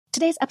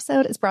Today's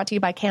episode is brought to you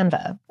by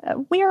Canva.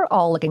 We're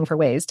all looking for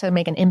ways to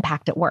make an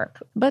impact at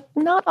work, but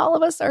not all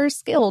of us are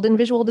skilled in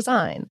visual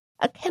design.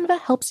 Canva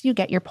helps you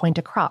get your point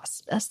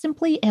across,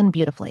 simply and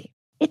beautifully.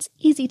 It's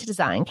easy to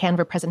design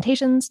Canva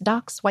presentations,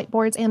 docs,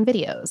 whiteboards, and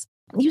videos.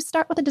 You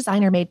start with a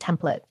designer-made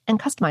template and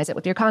customize it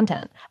with your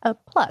content.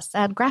 Plus,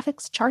 add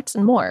graphics, charts,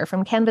 and more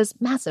from Canva's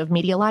massive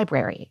media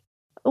library.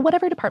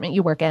 Whatever department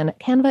you work in,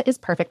 Canva is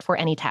perfect for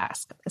any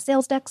task.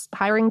 Sales decks,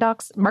 hiring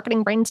docs,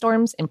 marketing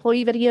brainstorms,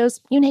 employee videos,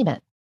 you name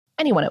it.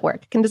 Anyone at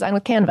work can design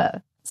with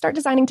Canva. Start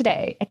designing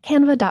today at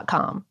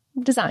canva.com.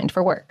 Designed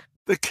for work.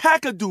 The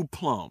Kakadu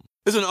plum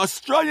is an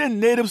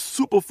Australian native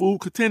superfood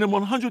containing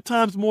 100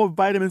 times more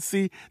vitamin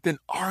C than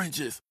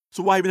oranges.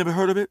 So why have you never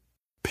heard of it?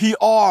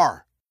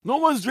 PR. No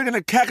one's drinking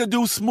a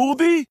Kakadu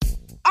smoothie?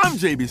 I'm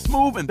JB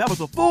Smoove, and that was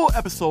a full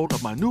episode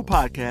of my new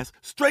podcast,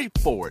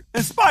 Straightforward,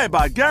 inspired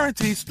by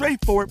guaranteed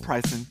straightforward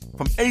pricing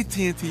from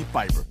AT&T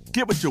Fiber.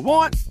 Get what you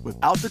want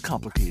without the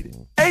complicated.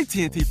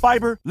 AT&T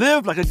Fiber,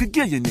 live like a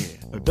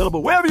gigillionaire.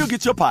 Available wherever you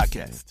get your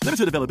podcasts.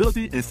 Limited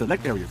availability in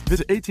select areas.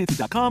 Visit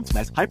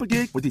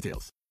AT&T.com/hypergig for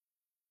details.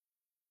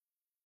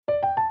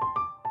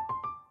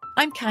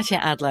 I'm Katya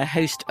Adler,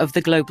 host of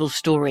The Global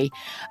Story.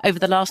 Over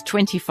the last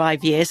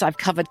 25 years, I've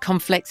covered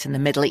conflicts in the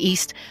Middle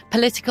East,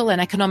 political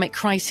and economic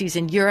crises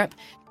in Europe,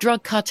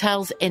 drug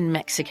cartels in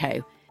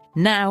Mexico.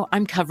 Now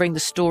I'm covering the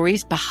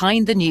stories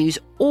behind the news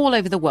all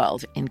over the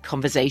world in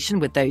conversation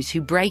with those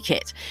who break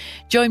it.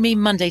 Join me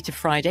Monday to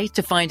Friday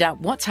to find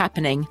out what's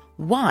happening,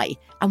 why,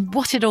 and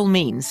what it all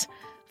means.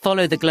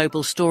 Follow The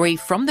Global Story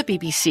from the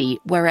BBC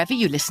wherever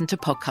you listen to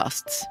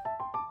podcasts.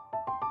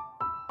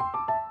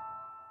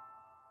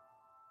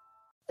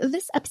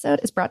 This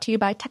episode is brought to you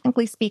by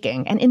Technically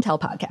Speaking, an Intel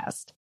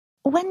podcast.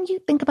 When you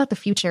think about the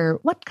future,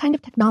 what kind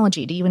of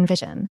technology do you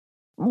envision?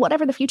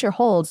 Whatever the future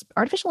holds,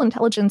 artificial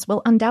intelligence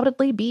will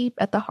undoubtedly be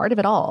at the heart of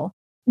it all.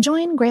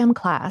 Join Graham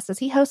Class as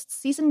he hosts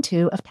Season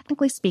 2 of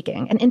Technically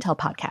Speaking, an Intel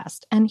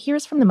podcast, and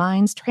hears from the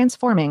minds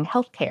transforming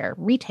healthcare,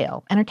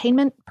 retail,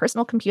 entertainment,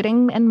 personal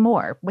computing, and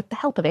more with the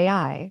help of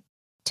AI.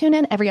 Tune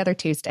in every other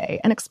Tuesday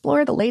and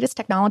explore the latest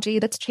technology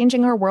that's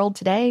changing our world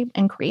today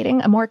and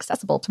creating a more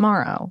accessible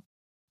tomorrow.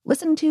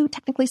 Listen to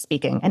Technically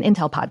Speaking, an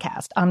Intel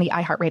podcast on the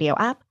iHeartRadio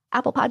app,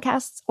 Apple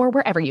Podcasts, or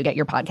wherever you get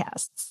your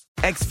podcasts.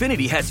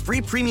 Xfinity has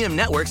free premium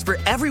networks for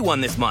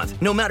everyone this month,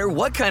 no matter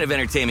what kind of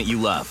entertainment you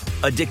love.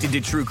 Addicted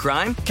to true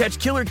crime? Catch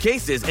killer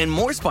cases and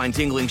more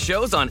spine-tingling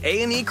shows on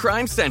A&E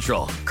Crime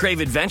Central.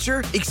 Crave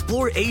adventure?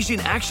 Explore Asian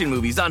action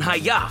movies on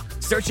Hayya.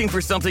 Searching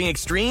for something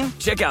extreme?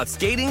 Check out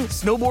skating,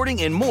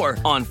 snowboarding, and more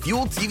on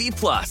Fuel TV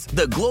Plus,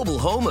 the global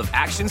home of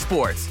action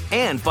sports.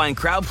 And find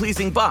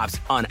crowd-pleasing bops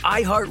on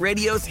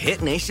iHeartRadio's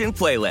Hit Nation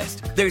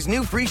playlist. There's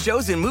new free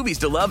shows and movies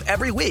to love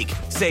every week.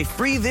 Say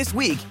free this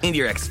week in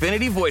your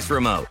Xfinity voice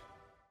remote.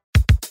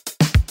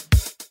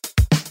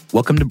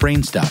 Welcome to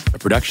Brain Stuff, a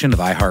production of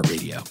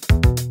iHeartRadio.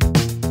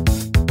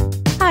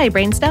 Hi,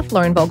 Brain Stuff.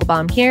 Lauren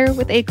Vogelbaum here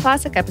with a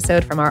classic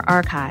episode from our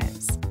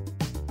archives.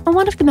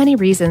 One of the many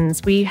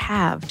reasons we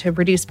have to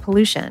reduce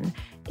pollution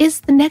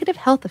is the negative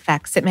health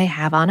effects it may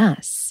have on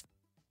us.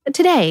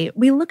 Today,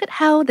 we look at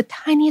how the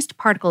tiniest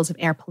particles of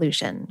air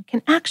pollution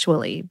can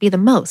actually be the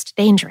most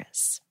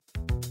dangerous.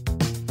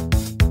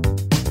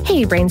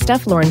 Hey, Brain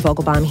Stuff. Lauren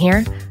Vogelbaum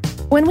here.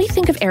 When we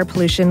think of air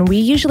pollution, we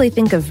usually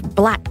think of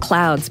black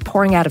clouds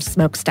pouring out of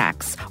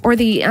smokestacks or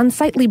the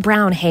unsightly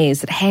brown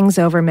haze that hangs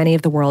over many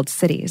of the world's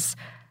cities.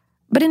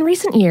 But in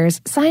recent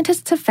years,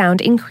 scientists have found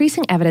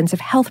increasing evidence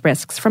of health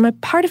risks from a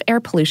part of air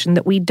pollution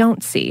that we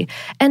don't see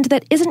and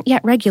that isn't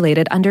yet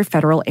regulated under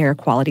federal air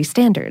quality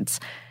standards.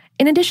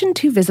 In addition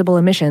to visible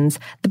emissions,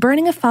 the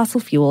burning of fossil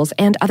fuels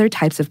and other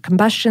types of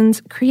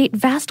combustions create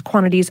vast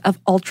quantities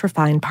of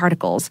ultrafine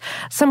particles,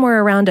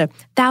 somewhere around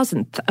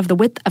 1,000th of the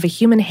width of a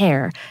human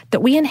hair,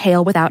 that we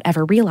inhale without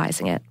ever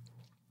realizing it.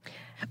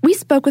 We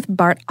spoke with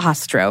Bart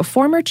Ostro,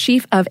 former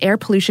chief of air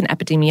pollution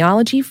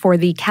epidemiology for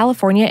the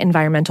California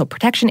Environmental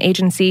Protection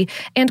Agency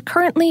and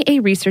currently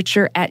a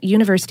researcher at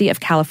University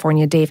of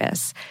California,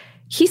 Davis.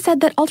 He said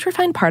that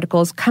ultrafine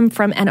particles come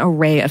from an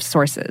array of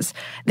sources.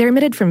 They're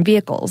emitted from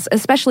vehicles,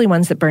 especially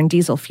ones that burn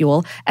diesel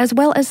fuel, as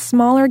well as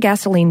smaller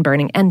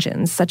gasoline-burning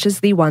engines, such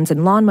as the ones in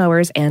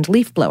lawnmowers and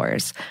leaf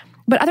blowers.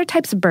 But other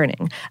types of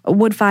burning,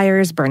 wood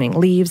fires, burning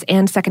leaves,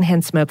 and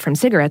secondhand smoke from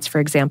cigarettes, for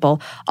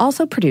example,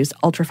 also produce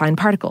ultrafine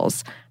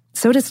particles.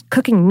 So does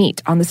cooking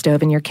meat on the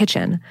stove in your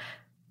kitchen.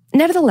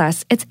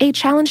 Nevertheless, it's a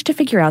challenge to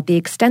figure out the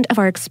extent of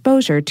our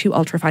exposure to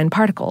ultrafine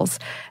particles.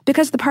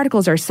 Because the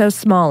particles are so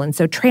small and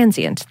so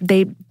transient,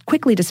 they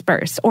quickly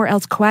disperse or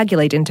else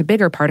coagulate into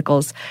bigger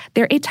particles.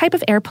 They're a type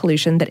of air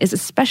pollution that is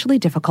especially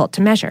difficult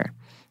to measure.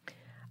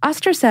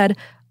 Oster said,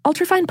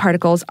 ultrafine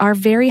particles are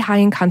very high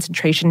in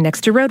concentration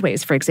next to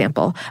roadways, for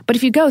example. But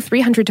if you go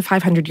 300 to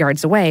 500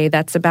 yards away,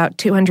 that's about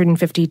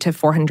 250 to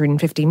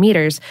 450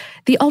 meters,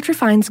 the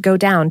ultrafines go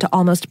down to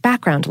almost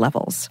background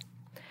levels.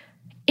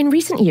 In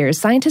recent years,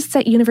 scientists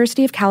at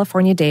University of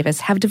California,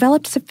 Davis have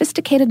developed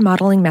sophisticated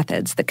modeling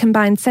methods that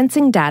combine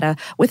sensing data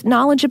with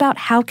knowledge about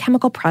how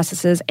chemical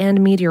processes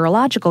and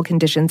meteorological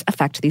conditions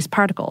affect these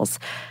particles.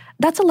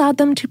 That's allowed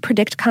them to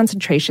predict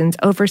concentrations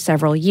over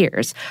several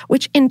years,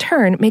 which in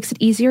turn makes it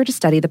easier to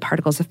study the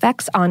particle's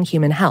effects on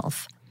human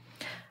health.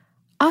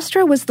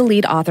 Ostra was the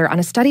lead author on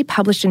a study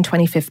published in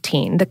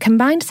 2015 that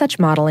combined such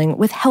modeling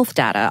with health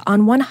data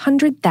on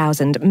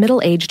 100,000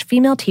 middle-aged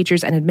female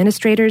teachers and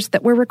administrators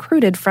that were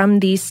recruited from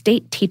the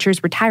state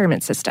teachers'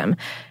 retirement system.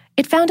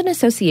 It found an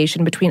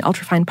association between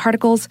ultrafine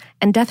particles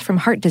and death from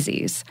heart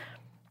disease.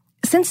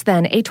 Since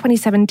then, a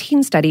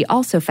 2017 study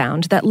also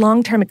found that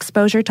long-term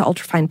exposure to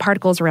ultrafine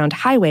particles around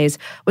highways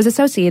was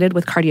associated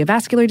with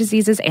cardiovascular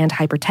diseases and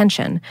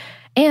hypertension.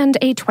 And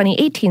a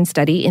 2018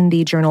 study in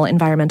the journal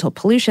Environmental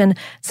Pollution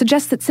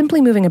suggests that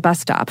simply moving a bus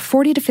stop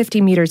 40 to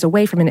 50 meters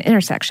away from an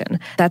intersection,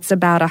 that's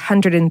about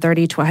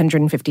 130 to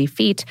 150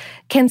 feet,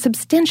 can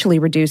substantially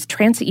reduce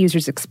transit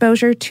users'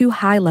 exposure to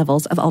high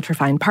levels of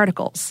ultrafine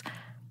particles.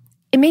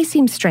 It may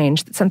seem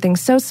strange that something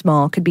so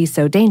small could be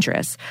so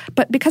dangerous,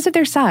 but because of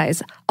their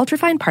size,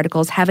 ultrafine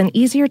particles have an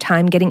easier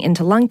time getting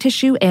into lung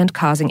tissue and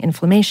causing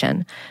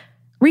inflammation.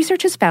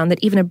 Research has found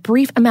that even a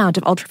brief amount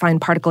of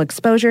ultrafine particle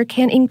exposure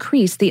can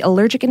increase the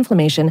allergic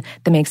inflammation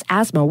that makes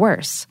asthma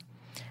worse.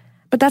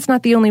 But that's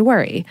not the only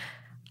worry.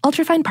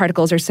 Ultrafine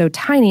particles are so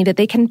tiny that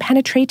they can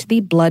penetrate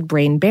the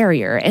blood-brain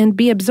barrier and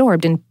be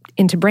absorbed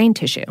into brain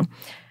tissue.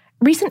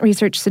 Recent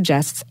research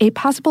suggests a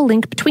possible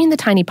link between the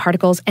tiny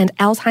particles and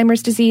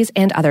Alzheimer's disease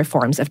and other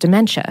forms of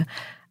dementia.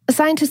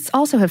 Scientists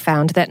also have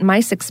found that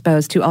mice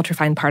exposed to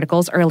ultrafine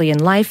particles early in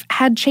life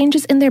had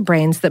changes in their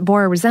brains that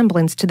bore a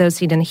resemblance to those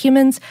seen in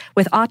humans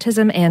with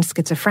autism and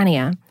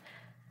schizophrenia.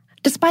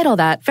 Despite all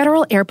that,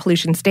 federal air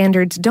pollution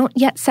standards don't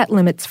yet set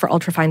limits for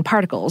ultrafine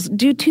particles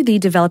due to the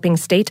developing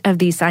state of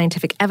the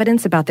scientific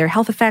evidence about their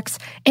health effects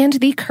and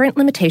the current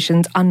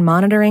limitations on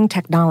monitoring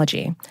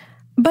technology.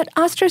 But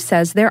Ostra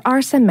says there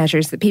are some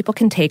measures that people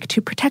can take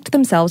to protect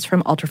themselves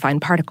from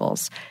ultrafine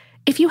particles.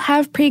 If you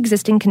have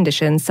pre-existing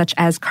conditions such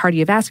as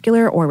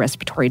cardiovascular or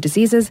respiratory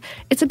diseases,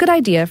 it's a good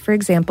idea, for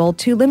example,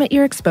 to limit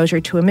your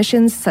exposure to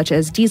emissions such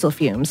as diesel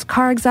fumes,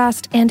 car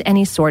exhaust, and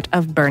any sort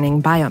of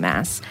burning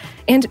biomass.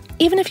 And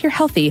even if you're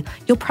healthy,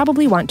 you'll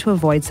probably want to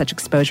avoid such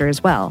exposure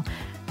as well,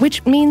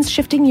 which means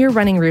shifting your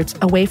running routes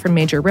away from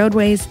major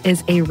roadways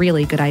is a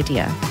really good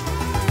idea.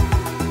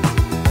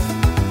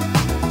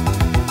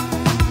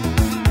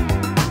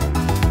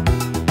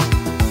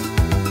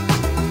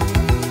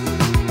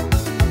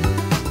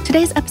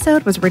 Today's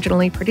episode was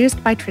originally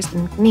produced by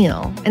Tristan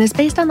McNeil and is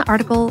based on the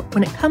article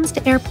When It Comes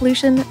to Air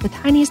Pollution, the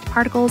Tiniest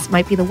Particles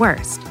Might Be the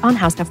Worst on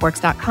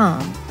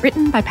HowStuffWorks.com,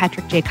 written by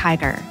Patrick J.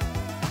 Kiger.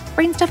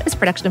 Brainstuff is a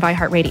production of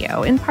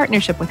iHeartRadio in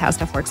partnership with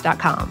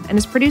HowStuffWorks.com and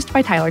is produced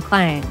by Tyler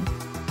Klang.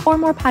 For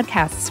more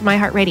podcasts from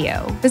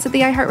iHeartRadio, visit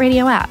the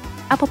iHeartRadio app,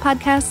 Apple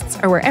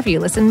Podcasts, or wherever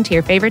you listen to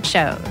your favorite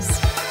shows.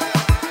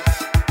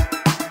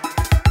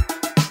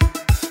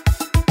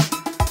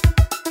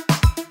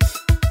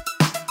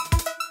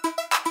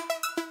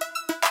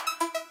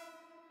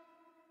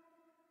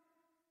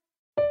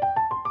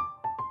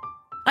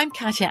 I'm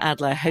Katya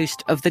Adler,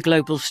 host of The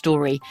Global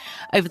Story.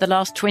 Over the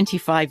last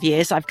 25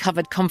 years, I've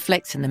covered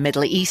conflicts in the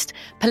Middle East,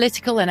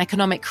 political and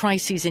economic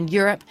crises in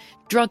Europe,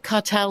 drug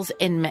cartels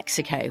in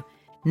Mexico.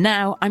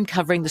 Now I'm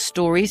covering the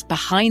stories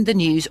behind the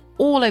news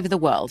all over the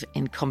world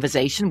in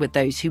conversation with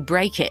those who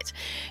break it.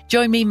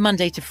 Join me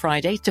Monday to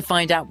Friday to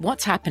find out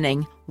what's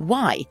happening,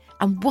 why,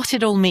 and what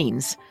it all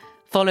means.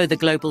 Follow The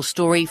Global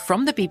Story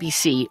from the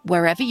BBC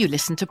wherever you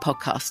listen to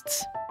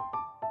podcasts.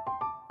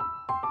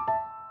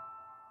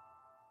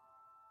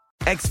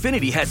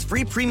 Xfinity has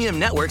free premium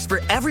networks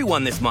for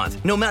everyone this month,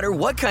 no matter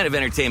what kind of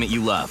entertainment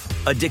you love.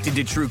 Addicted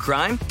to true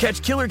crime?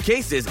 Catch killer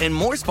cases and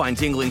more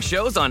spine-tingling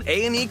shows on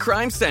A&E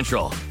Crime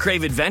Central.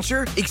 Crave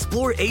adventure?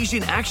 Explore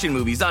Asian action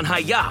movies on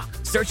Hi-Ya.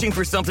 Searching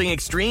for something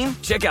extreme?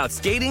 Check out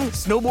skating,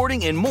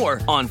 snowboarding, and more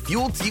on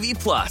Fuel TV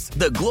Plus,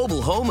 the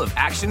global home of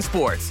action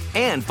sports.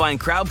 And find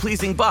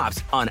crowd-pleasing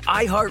bops on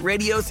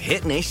iHeartRadio's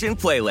Hit Nation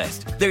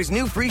playlist. There's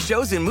new free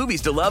shows and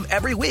movies to love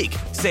every week.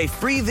 Say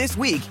free this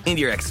week in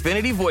your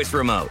Xfinity voice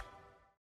remote.